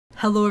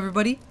Hello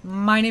everybody,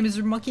 my name is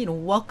Monkey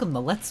and welcome to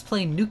Let's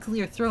Play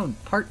Nuclear Throne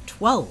Part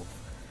 12.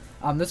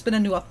 There's been a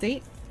new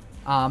update.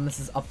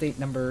 This is update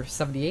number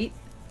 78.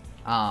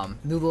 New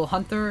little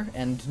hunter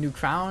and new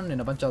crown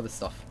and a bunch of other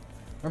stuff.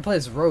 We're gonna play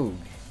as Rogue.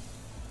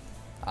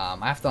 I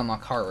have to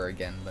unlock Horror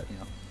again, but you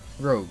know.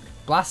 Rogue.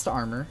 Blast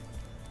Armor,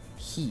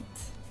 Heat,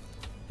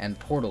 and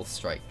Portal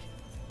Strike.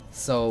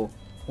 So,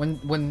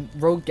 when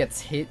Rogue gets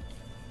hit,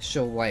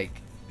 she'll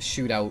like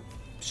shoot out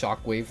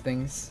shockwave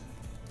things.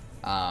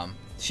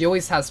 She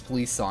always has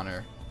police on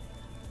her,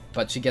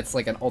 but she gets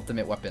like an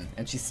ultimate weapon,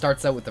 and she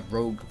starts out with a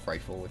rogue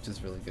rifle, which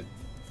is really good.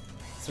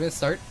 So we're gonna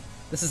start.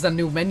 This is a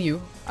new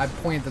menu. I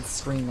pointed at the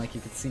screen like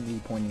you could see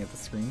me pointing at the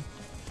screen.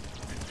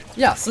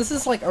 Yeah, so this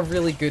is like a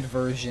really good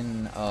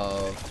version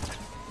of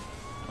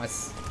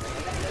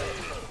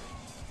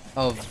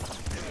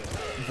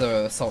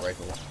the assault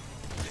rifle.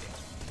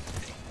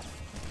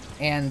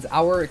 And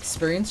our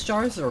experience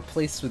jars are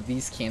replaced with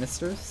these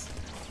canisters.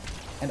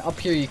 And up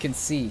here you can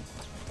see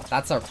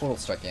that's our Portal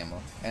Strike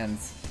ammo, and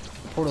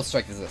the Portal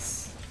Strike is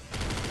this.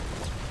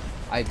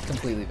 I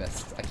completely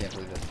missed. I can't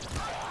believe it.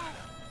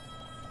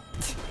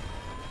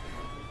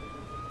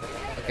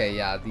 Okay,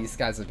 yeah, these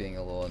guys are being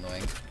a little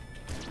annoying.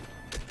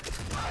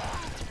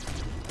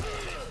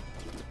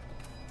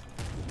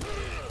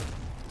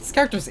 This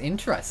character's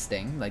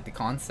interesting, like the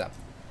concept.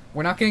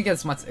 We're not gonna get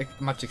as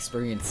much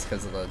experience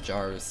because of the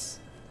jars.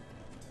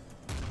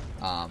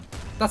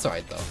 That's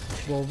alright though.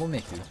 We'll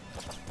make do.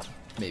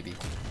 Maybe.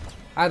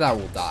 Either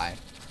we'll die.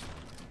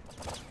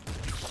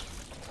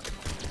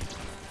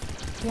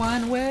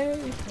 One way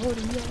or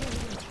the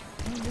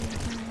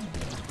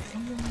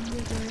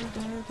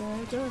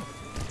other.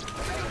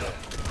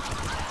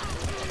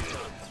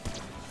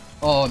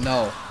 Oh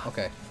no.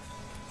 Okay.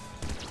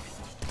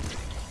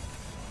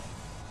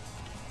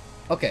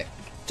 Okay.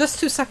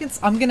 Just 2 seconds.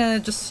 I'm gonna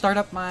just start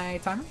up my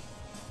timer.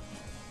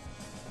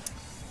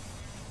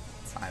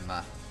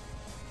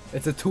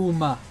 It's a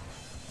Tuma.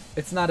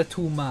 It's not a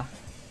Tuma.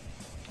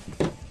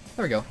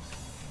 There we go.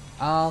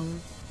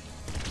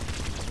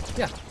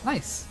 Yeah,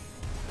 nice.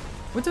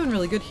 We're doing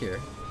really good here.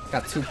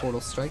 Got 2 portal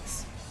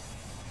strikes.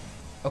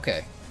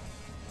 Okay.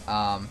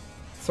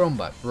 Throne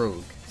Butt,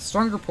 Rogue.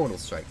 Stronger portal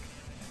strike.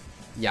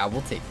 Yeah,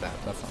 we'll take that.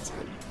 That sounds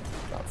good.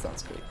 That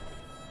sounds great.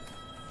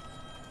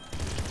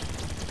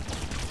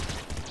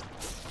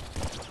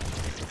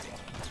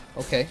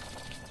 Okay.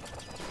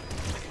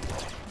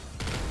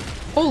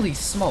 Holy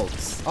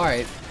smokes.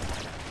 Alright.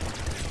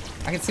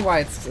 I can see why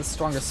it's a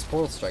stronger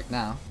portal strike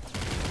now.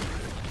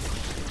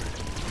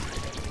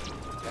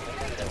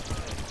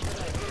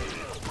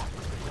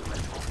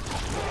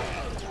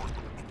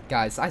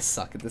 Guys, I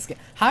suck at this game.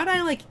 How did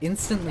I like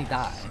instantly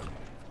die?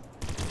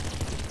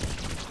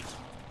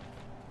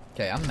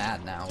 Okay, I'm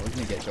mad now. We're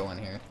gonna get going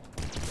here.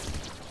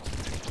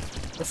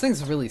 This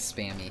thing's really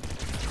spammy.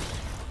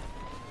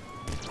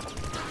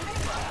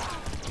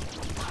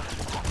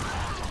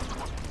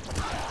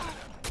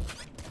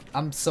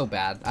 I'm so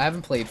bad. I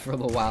haven't played for a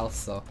little while,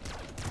 so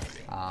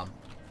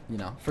you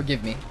know,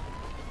 forgive me.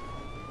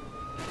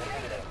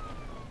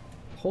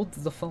 Hold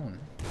the phone.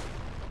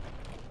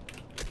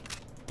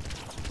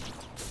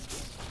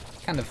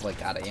 Kind of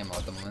like out of ammo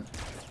at the moment.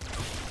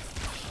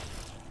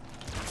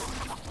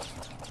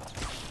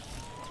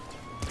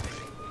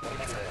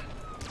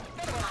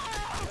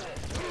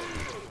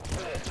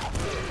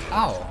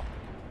 Ow.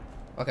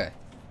 Okay.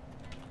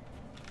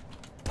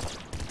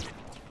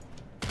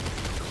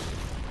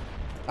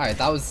 Alright,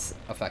 that was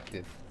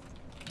effective.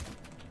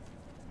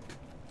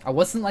 I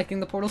wasn't liking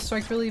the portal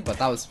strike really, but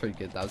that was pretty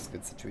good. That was a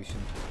good situation.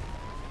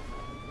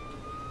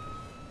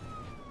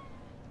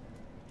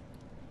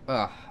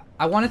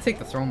 I want to take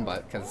the Throne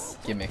Butt because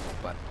gimmick,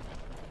 but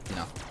you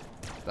know,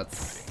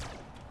 that's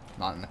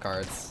not in the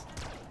cards.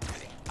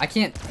 I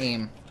can't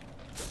aim.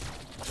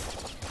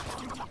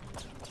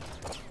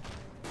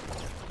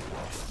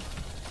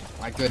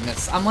 My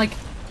goodness, I'm like,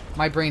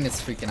 my brain is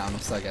freaking out. I'm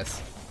so I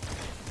guess.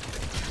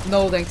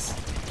 No thanks.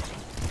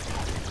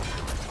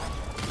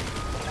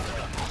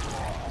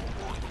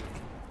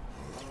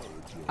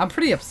 I'm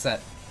pretty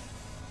upset.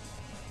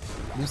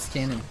 Loose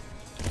cannon.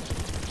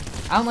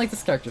 I don't like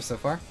this character so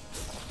far.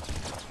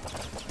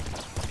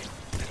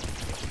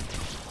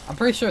 I'm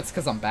pretty sure it's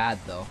because I'm bad,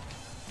 though.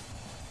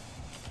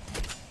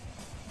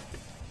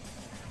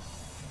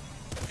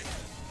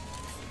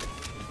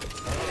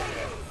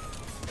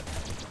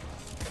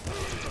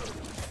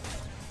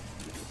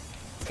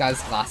 This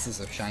guy's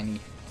glasses are shiny.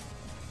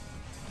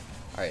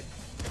 Alright.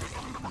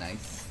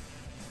 Nice.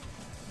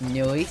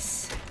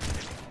 Nice.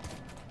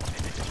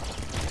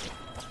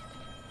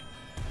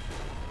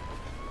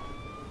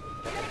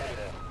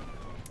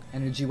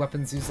 Energy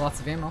weapons use lots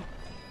of ammo.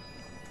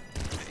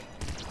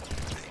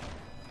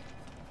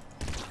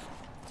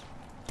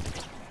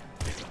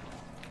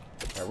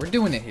 Alright, we're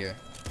doing it here.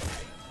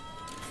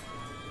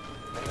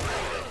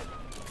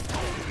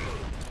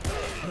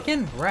 I'm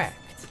getting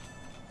wrecked.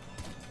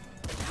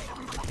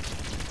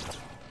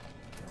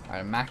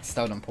 Alright, I'm maxed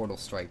out on portal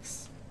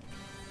strikes.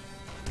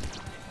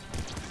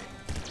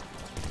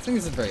 This thing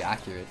isn't very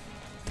accurate.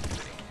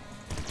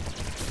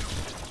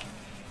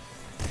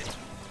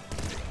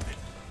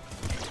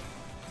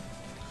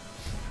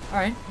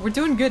 Alright, we're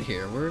doing good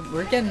here.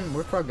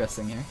 We're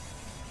progressing here.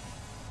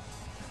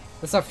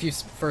 That's our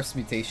first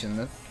mutation.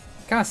 That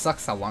kind of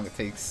sucks how long it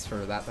takes for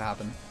that to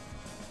happen.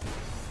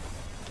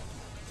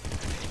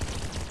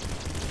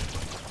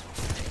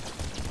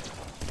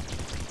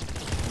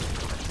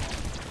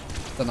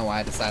 Don't know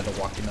why I decided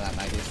to walk into that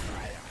Nighty.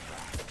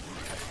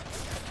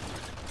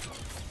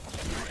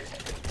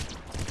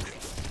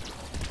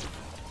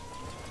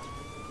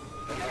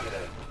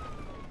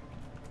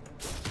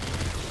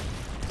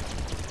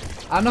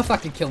 I don't know if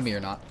that can kill me or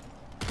not.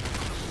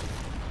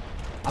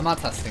 I'm not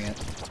testing it.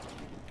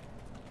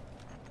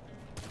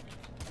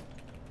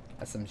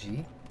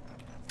 SMG?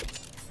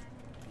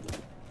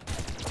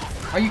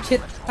 Are you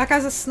kidding? That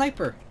guy's a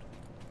sniper!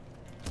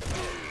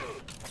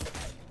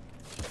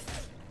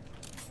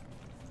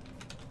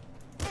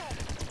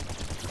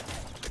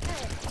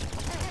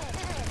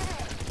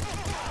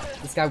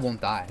 This guy won't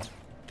die.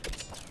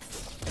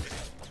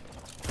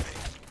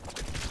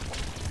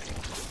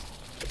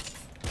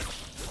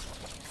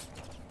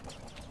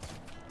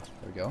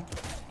 There we go.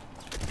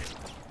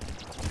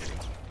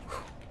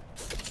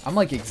 I'm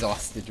like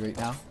exhausted right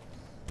now.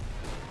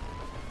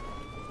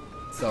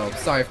 So,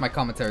 sorry if my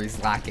commentary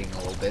is lacking a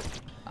little bit.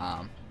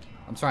 I'm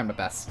trying my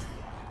best.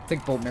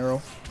 Take Bolt Marrow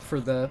for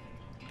the,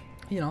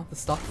 you know, the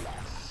stuff.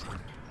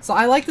 So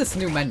I like this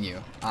new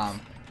menu. I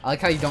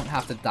like how you don't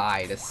have to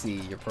die to see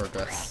your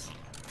progress.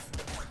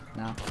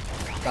 No,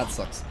 that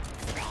sucks.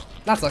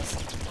 That sucks.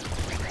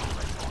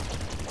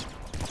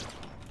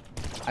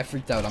 I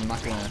freaked out, I'm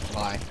not gonna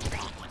lie.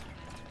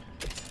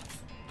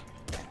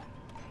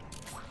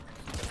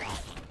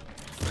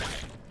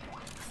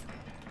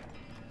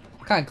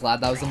 I'm kinda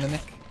glad that was a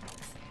mimic.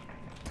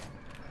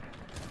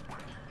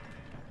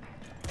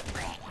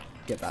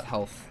 Get that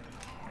health.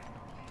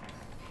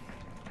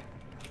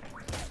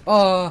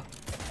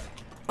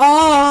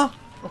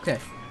 Okay.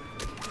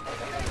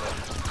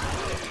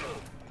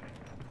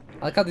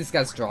 I like how these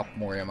guys drop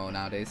more ammo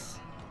nowadays.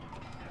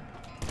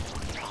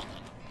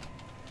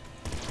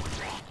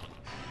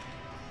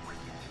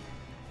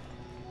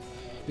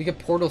 We could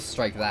portal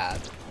strike that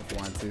if we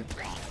wanted to.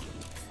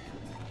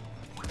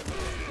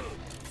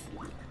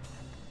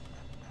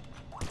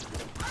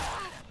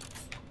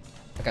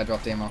 That guy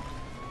dropped ammo.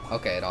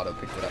 Okay, it auto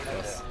picked it up for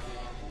us.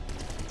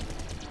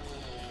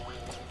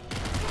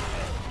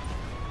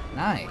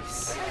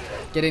 Nice.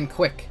 Get in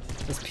quick.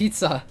 There's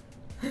pizza.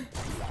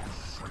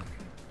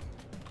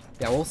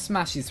 Yeah, we'll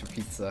smash these for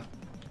pizza.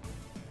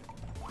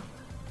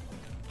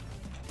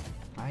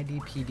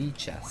 IDPD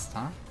chest,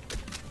 huh?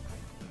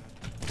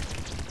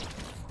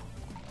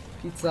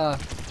 Pizza.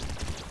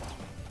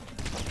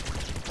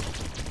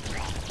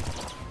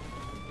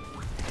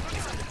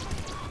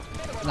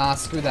 Nah,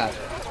 screw that.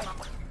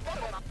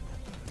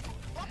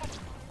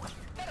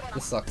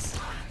 This sucks.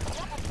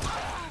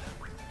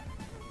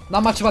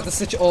 Not much about the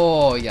situation.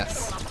 Oh,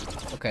 yes.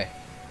 Okay.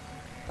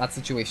 That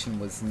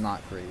situation was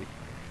not great.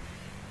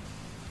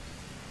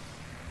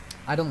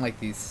 I don't like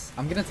these.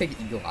 I'm gonna take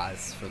Eagle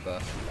Eyes for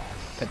the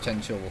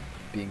potential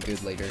being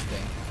good later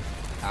thing.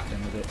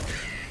 Happening with it.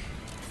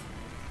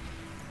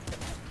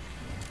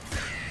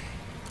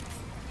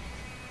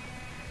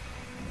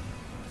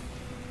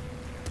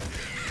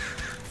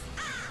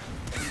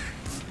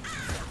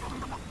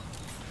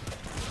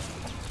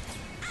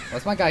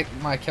 Why's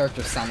my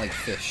character sound like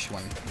fish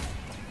when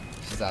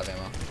she's out of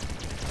ammo?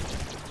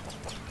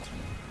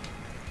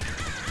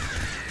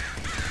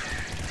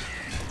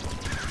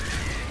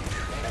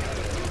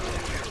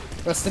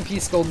 Rest in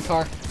peace, Golden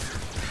Car.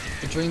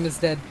 The dream is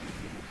dead.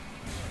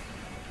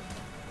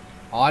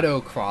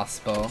 Auto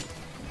crossbow.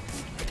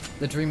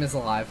 The dream is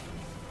alive.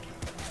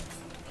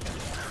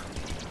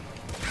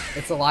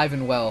 It's alive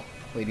and well,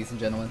 ladies and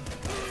gentlemen.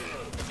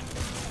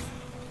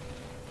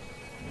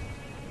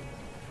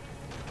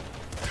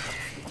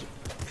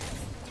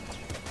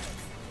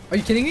 Are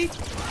you kidding me?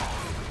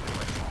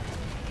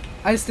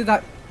 I just did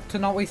that to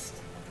not waste.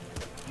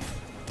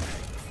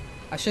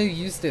 I should have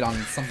used it on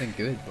something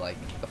good, like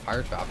the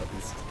fire trap at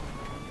least.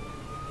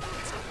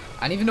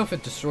 I don't even know if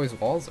it destroys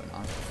walls or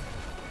not.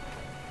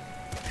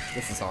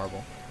 This is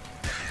horrible.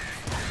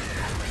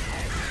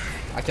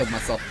 I killed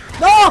myself.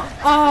 No!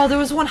 Oh, there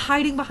was one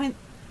hiding behind.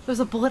 There was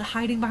a bullet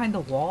hiding behind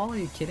the wall. Are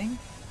you kidding?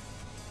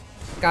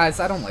 Guys,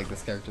 I don't like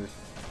this character.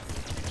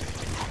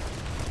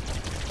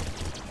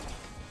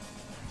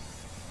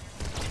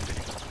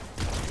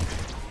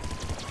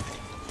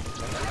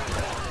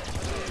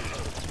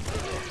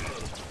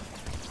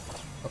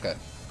 Okay.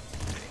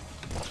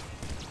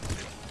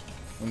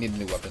 We need a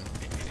new weapon.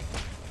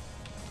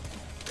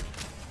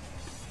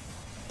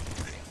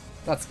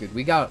 That's good.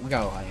 We got a lot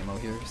of ammo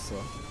here,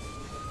 so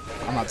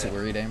I'm not too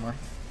worried anymore.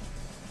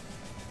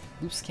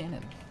 Loose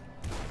cannon.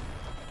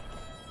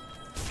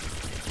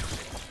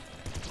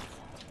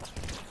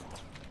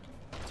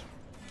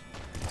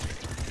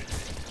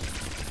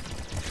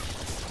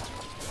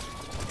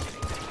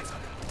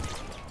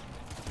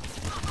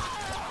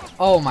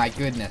 Oh my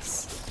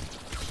goodness.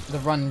 The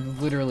run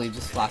literally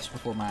just flashed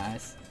before my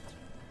eyes.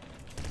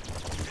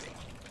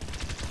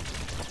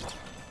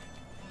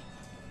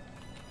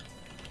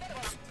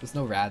 There's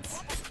no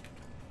rads.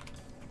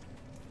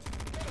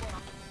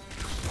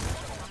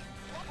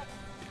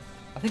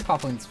 I think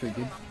Popling's pretty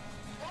good.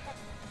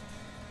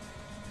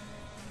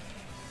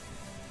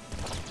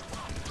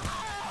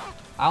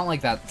 I don't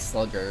like that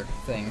slugger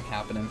thing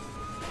happening.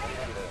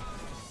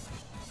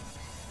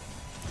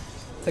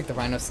 Take the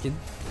Rhino skin.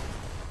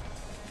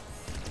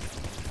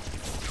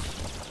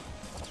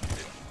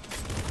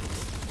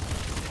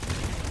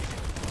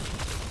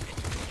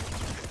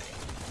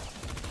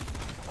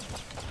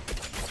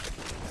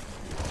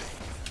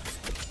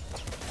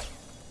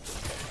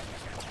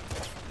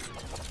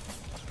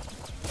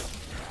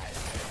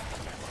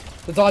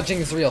 The dodging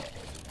is real.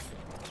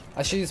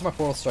 I should use my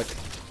Portal Strike.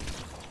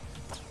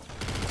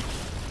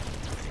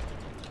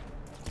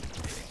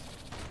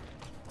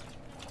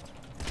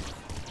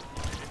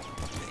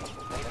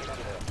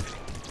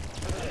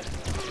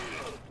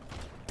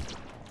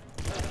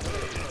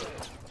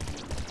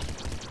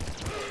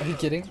 Are you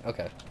kidding?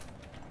 Okay.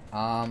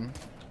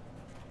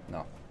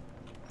 No.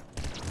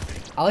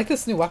 I like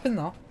this new weapon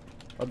though.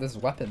 Or this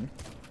weapon.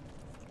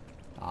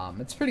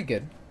 It's pretty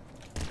good.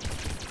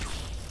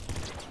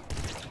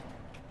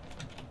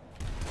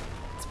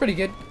 It's pretty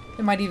good.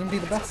 It might even be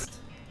the best.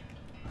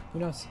 Who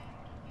knows?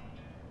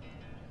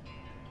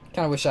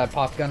 Kinda wish I had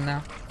Pop Gun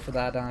now for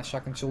that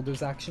shotgun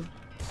shoulders action.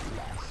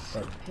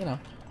 But, you know.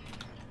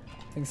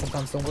 Things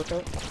sometimes don't work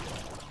out.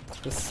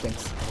 This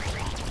stinks.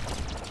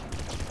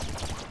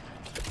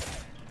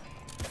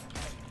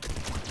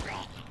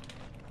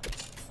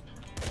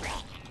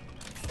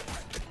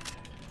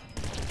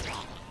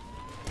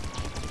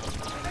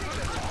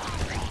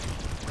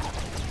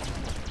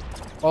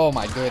 Oh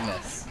my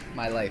goodness,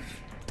 my life.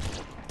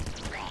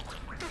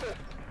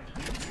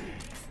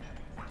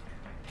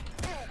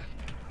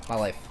 My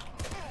life.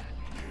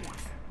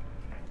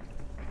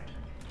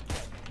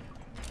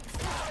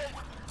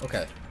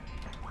 Okay.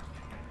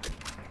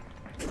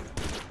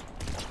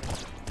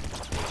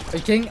 Are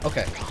you kidding?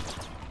 Okay.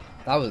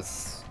 That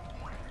was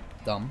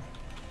dumb.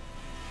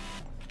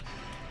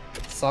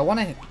 So I want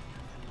to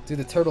do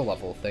the turtle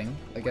level thing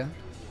again.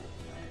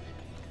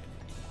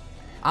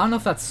 I don't know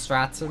if that's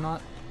strats or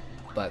not.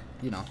 But,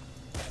 you know.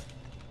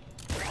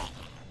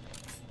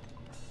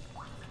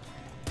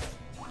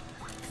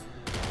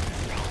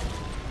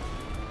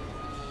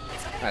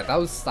 Alright,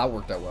 that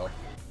worked out well.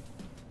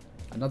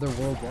 Another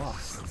world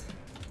lost.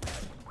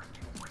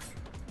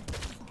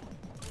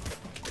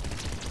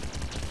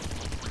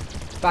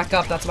 Back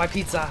up, that's my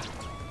pizza!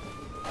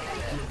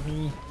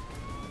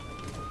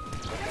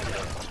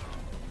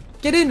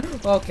 Get in!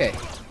 Okay.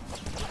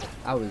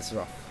 That was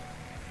rough.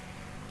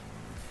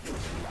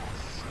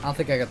 I don't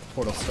think I got the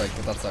Portal Strike,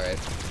 but that's alright.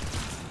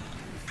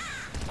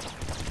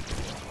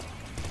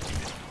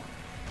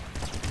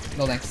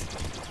 No thanks.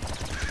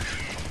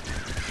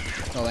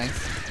 No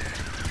thanks.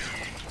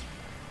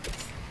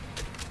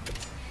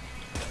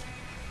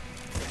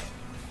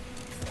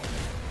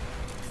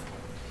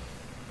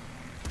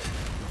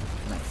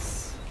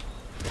 Nice.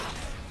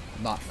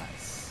 Not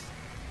nice.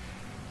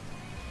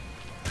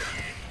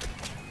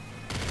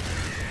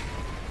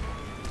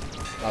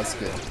 That was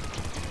good.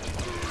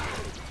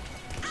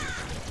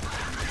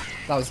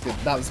 That was good.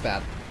 That was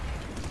bad.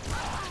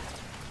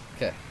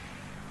 Okay.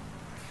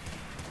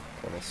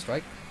 Portal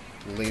Strike.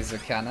 Laser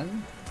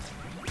Cannon.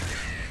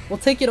 We'll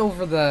take it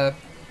over the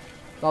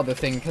other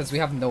thing because we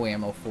have no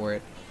ammo for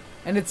it.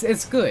 And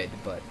it's good,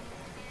 but...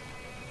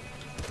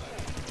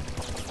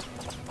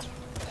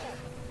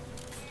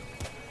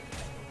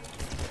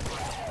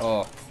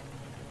 Oh.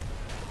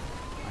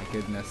 My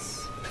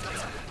goodness.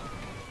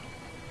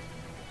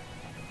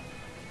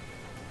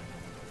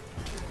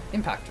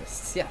 Impact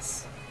Fists,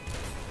 yes.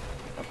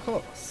 Of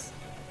course.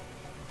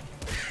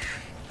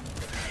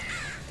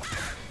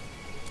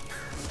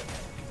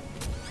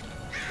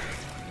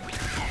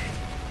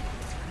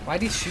 Why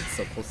do you shoot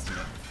so close to me?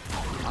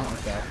 I don't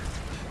like that.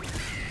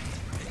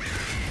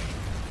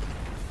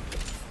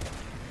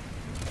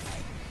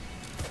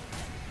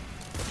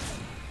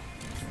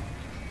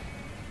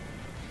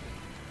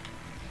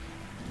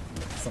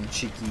 Some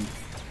cheeky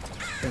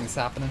things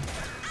happening.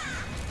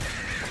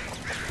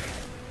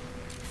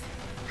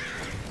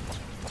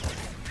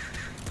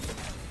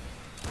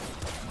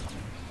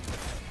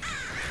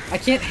 I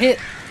can't hit!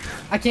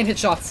 I can't hit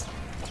shots.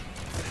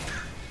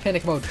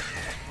 Panic mode.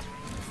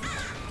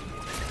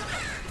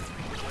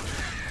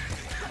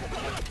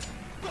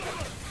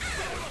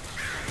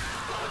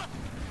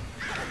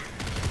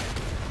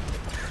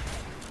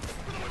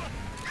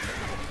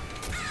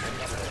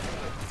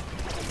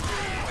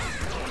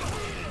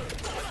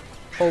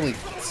 Holy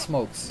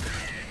smokes.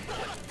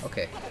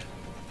 Okay.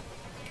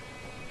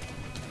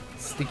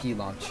 Sticky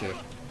launcher.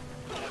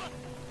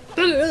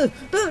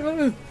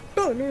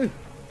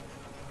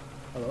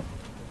 Hello?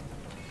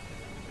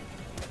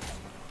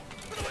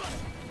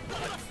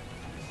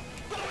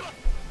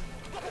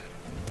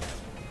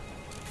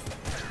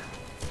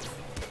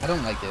 I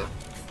don't like it.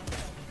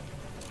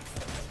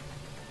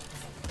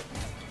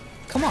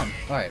 Come on.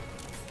 Alright.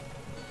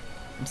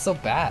 I'm so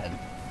bad.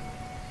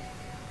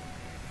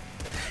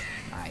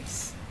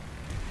 Nice.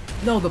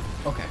 No, the...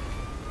 Okay.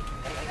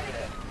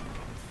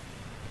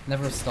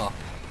 Never stop.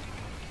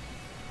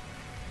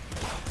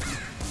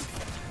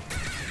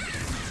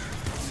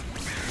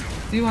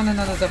 Do you want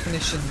another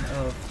definition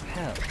of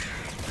hell?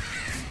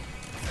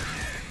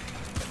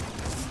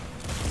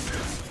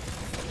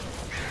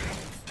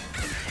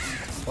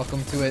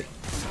 Welcome to it.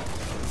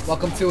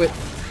 Welcome to it.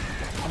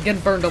 I'm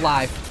getting burned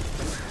alive.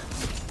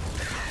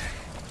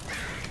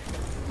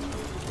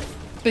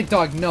 Big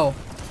dog, no.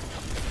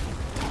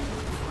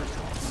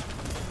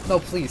 No,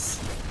 please.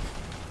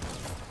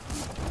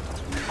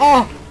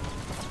 Oh!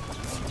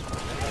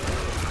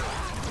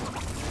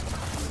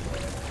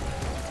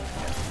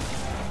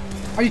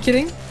 Are you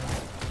kidding?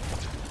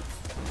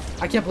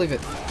 I can't believe it.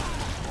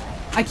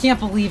 I can't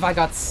believe I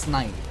got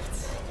sniped.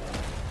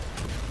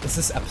 Is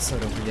this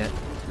episode over yet?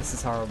 This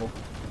is horrible.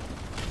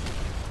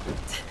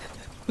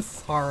 This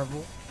is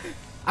horrible.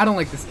 I don't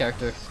like this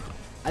character.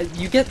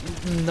 You get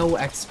no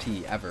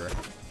XP ever.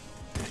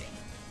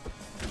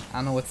 I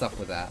don't know what's up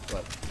with that,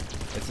 but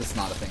it's just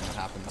not a thing that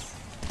happens.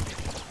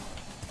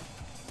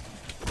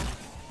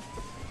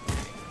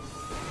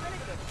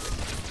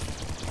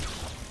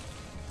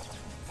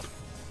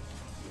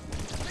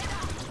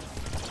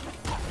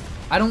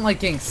 I don't like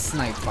getting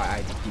sniped by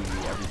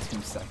IDP every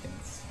 2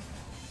 seconds.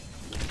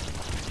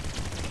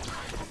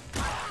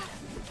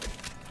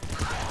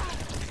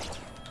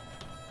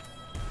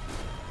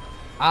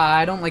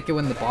 I don't like it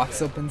when the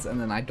box opens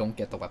and then I don't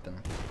get the weapon.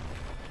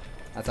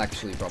 That's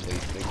actually probably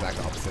the exact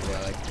opposite of what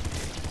I like.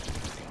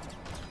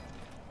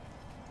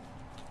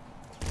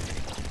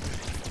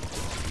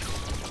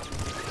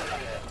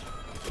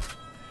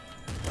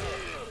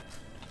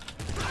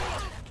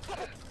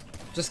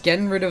 Just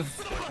getting rid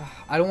of...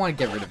 I don't want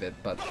to get rid of it,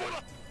 but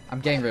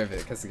I'm getting rid of it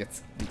because it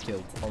gets me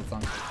killed all the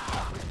time.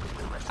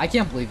 I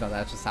can't believe how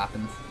that just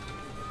happened.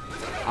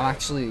 I'm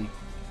actually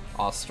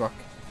awestruck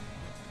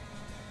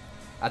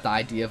at the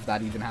idea of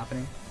that even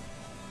happening.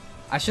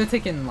 I should have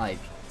taken, like,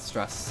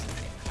 stress.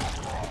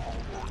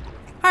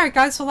 Alright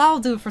guys, so that'll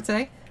do it for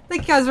today.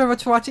 Thank you guys very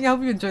much for watching. I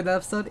hope you enjoyed that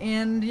episode,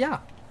 and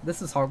yeah,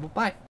 this is horrible. Bye.